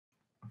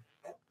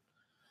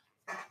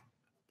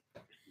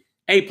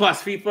A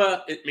plus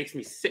FIFA, it makes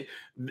me sick.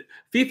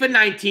 FIFA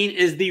 19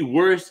 is the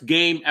worst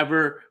game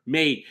ever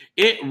made.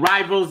 It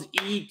rivals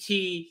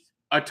ET's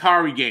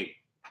Atari game.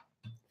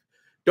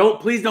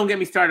 Please don't get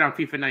me started on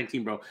FIFA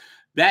 19, bro.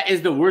 That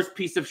is the worst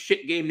piece of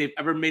shit game they've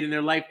ever made in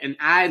their life, and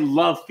I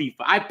love FIFA.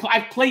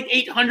 I've played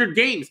 800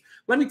 games.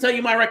 Let me tell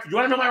you my record. You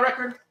want to know my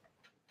record?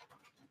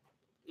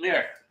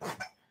 There.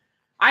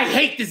 I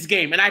hate this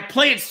game, and I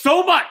play it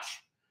so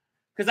much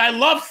because I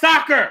love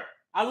soccer.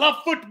 I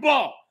love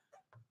football.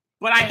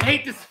 But I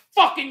hate this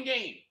fucking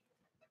game.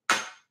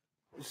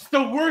 It's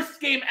the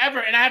worst game ever,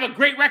 and I have a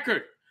great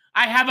record.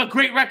 I have a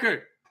great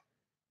record.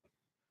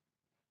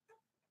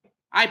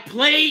 I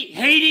play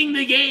hating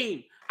the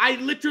game. I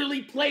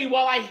literally play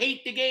while I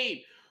hate the game.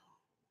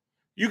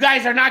 You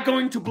guys are not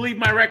going to believe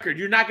my record.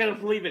 You're not going to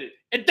believe it.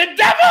 The devil!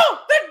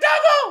 The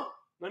devil!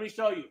 Let me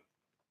show you.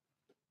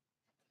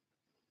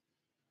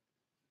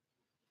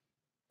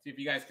 See if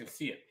you guys can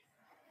see it.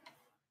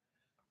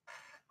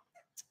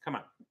 Come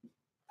on.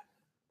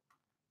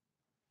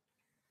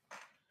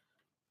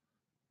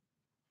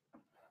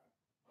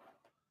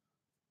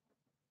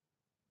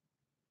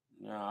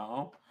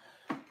 No.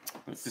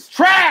 This is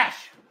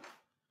trash!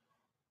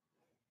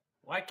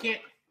 Why can't...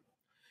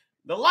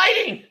 The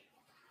lighting!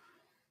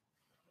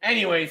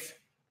 Anyways.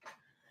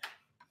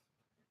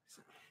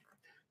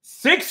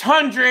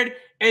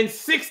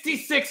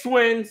 666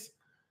 wins,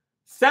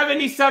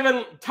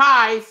 77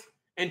 ties,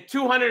 and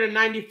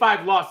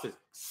 295 losses.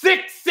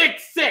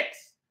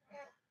 666!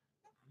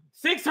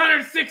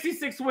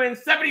 666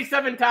 wins,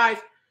 77 ties,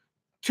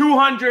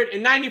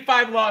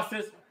 295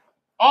 losses,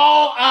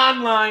 all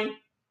online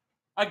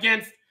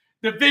against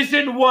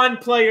Division I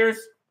players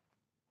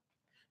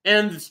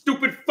and the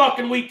stupid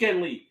fucking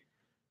weekend league.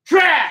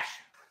 Trash!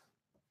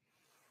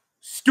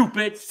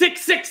 Stupid.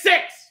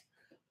 666!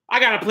 I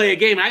gotta play a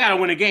game. I gotta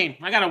win a game.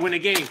 I gotta win a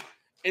game.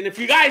 And if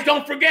you guys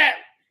don't forget.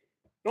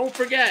 Because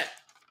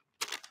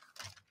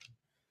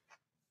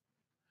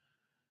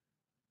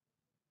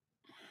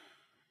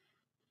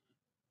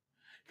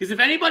if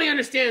anybody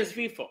understands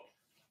FIFA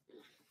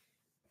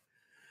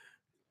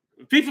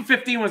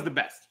 15 was the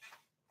best.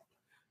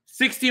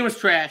 16 was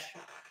trash.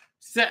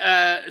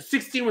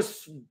 16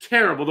 was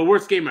terrible, the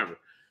worst game ever.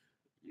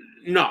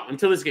 No,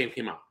 until this game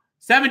came out.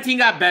 17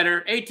 got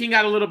better. 18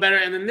 got a little better.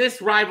 And then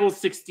this rivals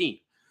 16,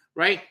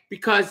 right?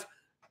 Because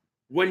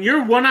when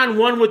you're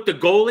one-on-one with the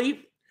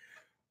goalie,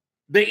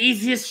 the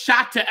easiest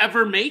shot to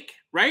ever make,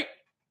 right?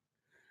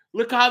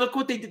 Look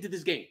what they did to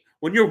this game.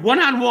 When you're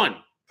one-on-one,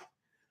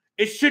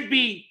 it should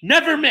be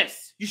never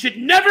miss. You should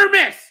never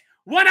miss.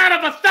 1 out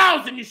of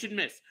 1,000 you should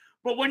miss.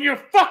 But when you're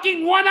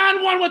fucking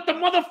one-on-one with the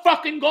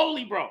motherfucking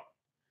goalie, bro,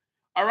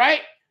 all right?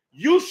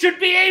 You should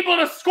be able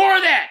to score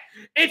that.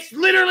 It's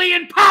literally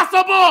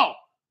impossible.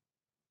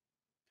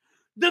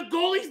 The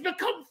goalies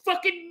become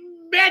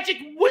fucking magic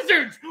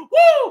wizards.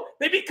 Woo!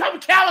 They become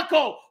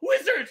Calico.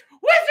 Wizards.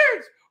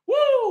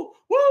 Woo!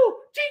 Woo!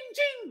 Ching,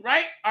 ching.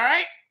 Right? All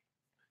right?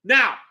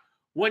 Now,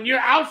 when you're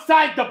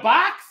outside the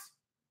box,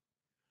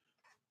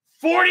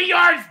 40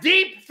 yards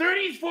deep,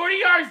 30, 40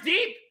 yards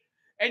deep,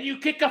 and you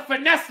kick a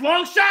finesse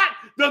long shot,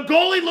 the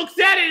goalie looks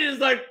at it and is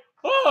like,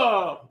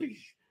 oh.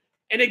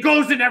 And it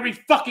goes in every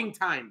fucking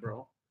time,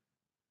 bro.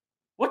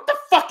 What the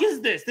fuck is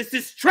this? This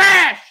is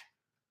trash.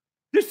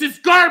 This is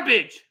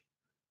garbage.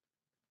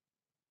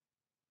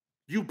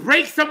 You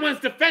break someone's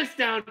defense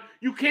down,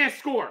 you can't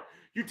score.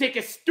 You take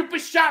a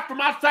stupid shot from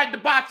outside the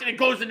box and it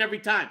goes in every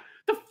time.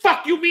 The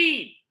fuck you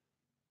mean?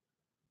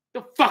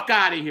 The fuck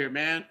out of here,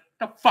 man.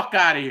 The fuck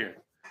out of here.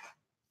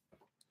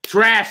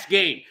 Trash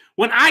game.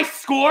 When I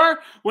score,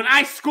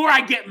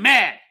 I get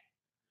mad.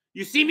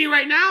 You see me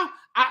right now?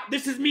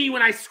 This is me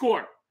when I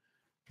score.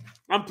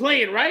 I'm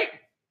playing, right?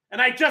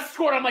 And I just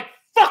scored. I'm like,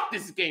 fuck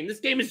this game. This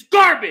game is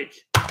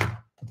garbage.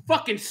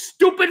 Fucking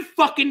stupid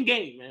fucking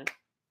game, man.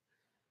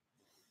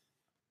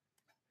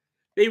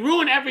 They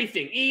ruin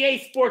everything. EA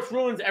Sports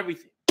ruins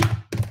everything.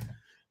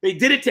 They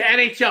did it to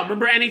NHL.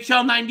 Remember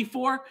NHL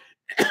 94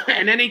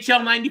 and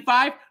NHL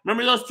 95?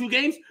 Remember those two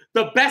games?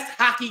 The best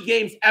hockey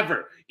games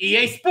ever.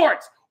 EA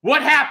Sports.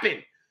 What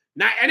happened?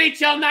 Now,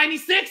 NHL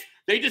 96,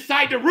 they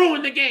decided to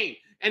ruin the game.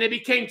 And it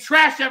became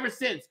trash ever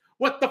since.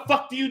 What the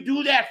fuck do you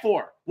do that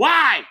for?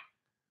 Why?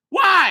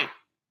 Why?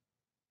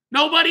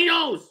 Nobody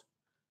knows.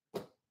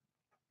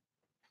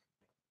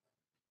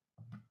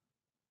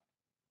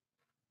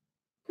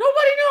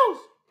 Nobody knows.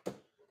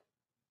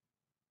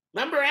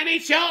 Remember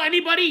NHL?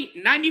 Anybody?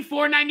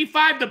 94,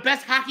 95, the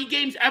best hockey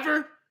games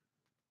ever?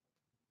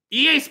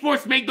 EA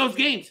Sports made those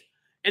games.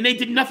 And they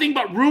did nothing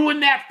but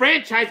ruin that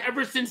franchise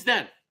ever since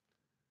then.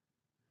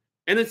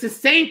 And it's the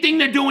same thing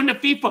they're doing to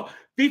FIFA.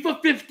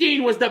 FIFA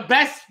 15 was the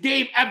best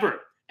game ever.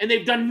 And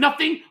they've done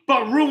nothing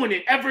but ruin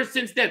it ever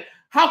since then.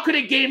 How could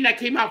a game that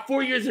came out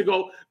 4 years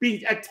ago be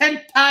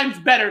 10 times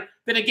better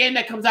than a game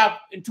that comes out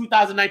in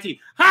 2019?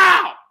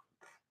 How?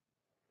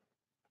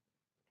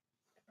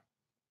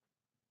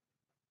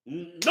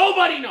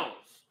 Nobody knows.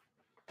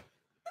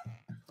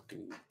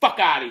 Fuck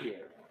out of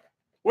here.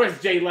 Where's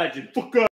Jay Legend? Fuck out.